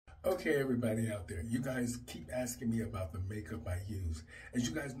Okay, everybody out there, you guys keep asking me about the makeup I use. As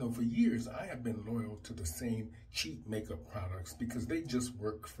you guys know, for years, I have been loyal to the same cheap makeup products because they just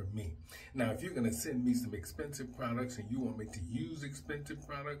work for me. Now, if you're going to send me some expensive products and you want me to use expensive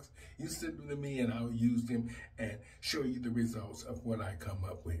products, you send them to me and I'll use them and show you the results of what I come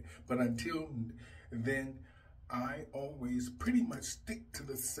up with. But until then, I always pretty much stick to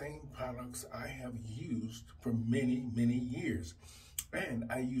the same products I have used for many, many years.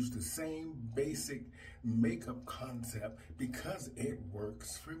 And I use the same basic makeup concept because it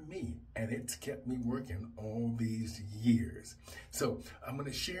works for me and it's kept me working all these years. So I'm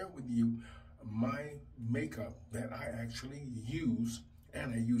going to share with you my makeup that I actually use,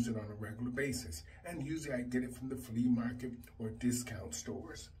 and I use it on a regular basis. And usually I get it from the flea market or discount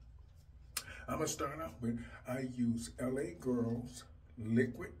stores. I'm going to start off with, I use LA Girls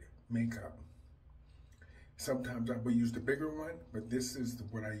liquid makeup. Sometimes I will use the bigger one, but this is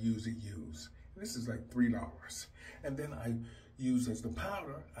what I usually use. This is like $3. And then I use as the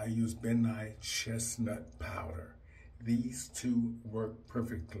powder, I use Ben Nye Chestnut Powder. These two work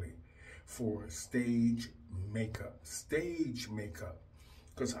perfectly for stage makeup. Stage makeup,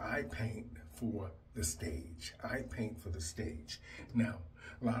 because I paint for the stage. I paint for the stage. Now,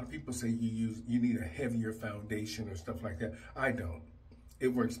 a lot of people say you need a heavier foundation or stuff like that. I don't. It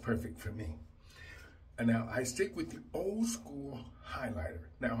works perfect for me. And now I stick with the old school highlighter.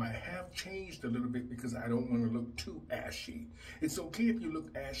 Now I have changed a little bit because I don't want to look too ashy. It's okay if you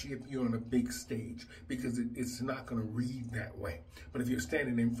look ashy if you're on a big stage because it's not going to read that way. But if you're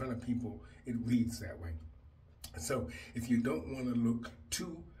standing in front of people, it reads that way. So if you don't want to look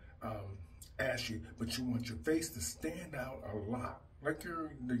too ashy, but you want your face to stand out a lot, like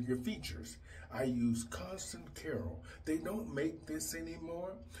your features, I use Constant Carol. They don't make this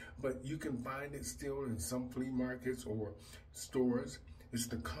anymore, but you can find it still in some flea markets or stores. It's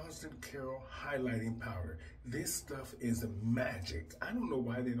the Constant Carol highlighting powder. This stuff is magic. I don't know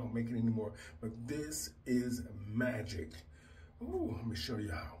why they don't make it anymore, but this is magic. Ooh, let me show you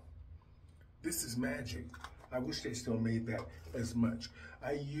how. This is magic. I wish they still made that as much.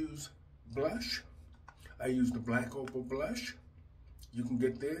 I use blush. I use the Black Opal blush. You can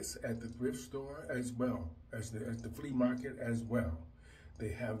get this at the thrift store as well as at the flea market as well.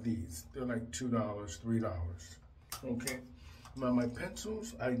 They have these. They're like $2, $3. Okay. Now my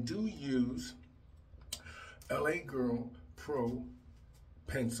pencils, I do use LA Girl Pro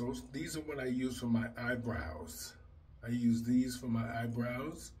pencils. These are what I use for my eyebrows. I use these for my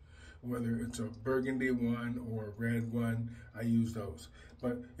eyebrows. Whether it's a burgundy one or a red one, I use those.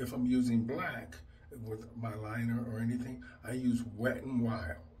 But if I'm using black with my liner or anything, I use Wet n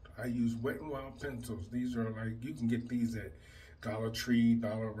Wild. I use Wet n Wild pencils. These are like, you can get these at Dollar Tree,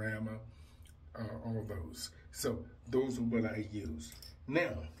 Dollarama, all those. So those are what I use.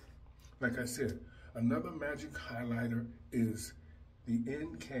 Now, like I said, another magic highlighter is the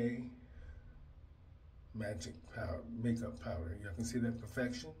NK Magic Powder, Makeup Powder. Y'all can see that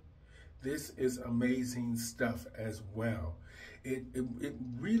perfection? This is amazing stuff as well. It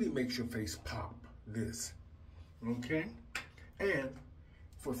really makes your face pop, this, okay? And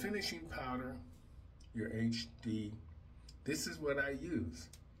for finishing powder, your HD, this is what I use,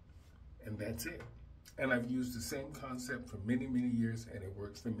 and that's it. And I've used the same concept for many, many years, and it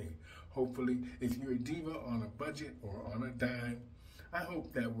works for me. Hopefully, if you're a diva on a budget or on a dime, I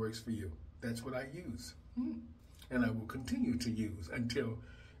hope that works for you. That's what I use, and I will continue to use until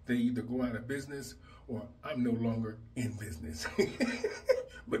they either go out of business or I'm no longer in business.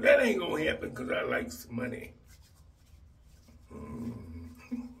 But that ain't gonna happen because I like money.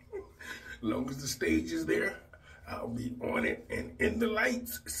 Long as the stage is there, I'll be on it and in the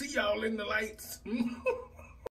lights. See y'all in the lights.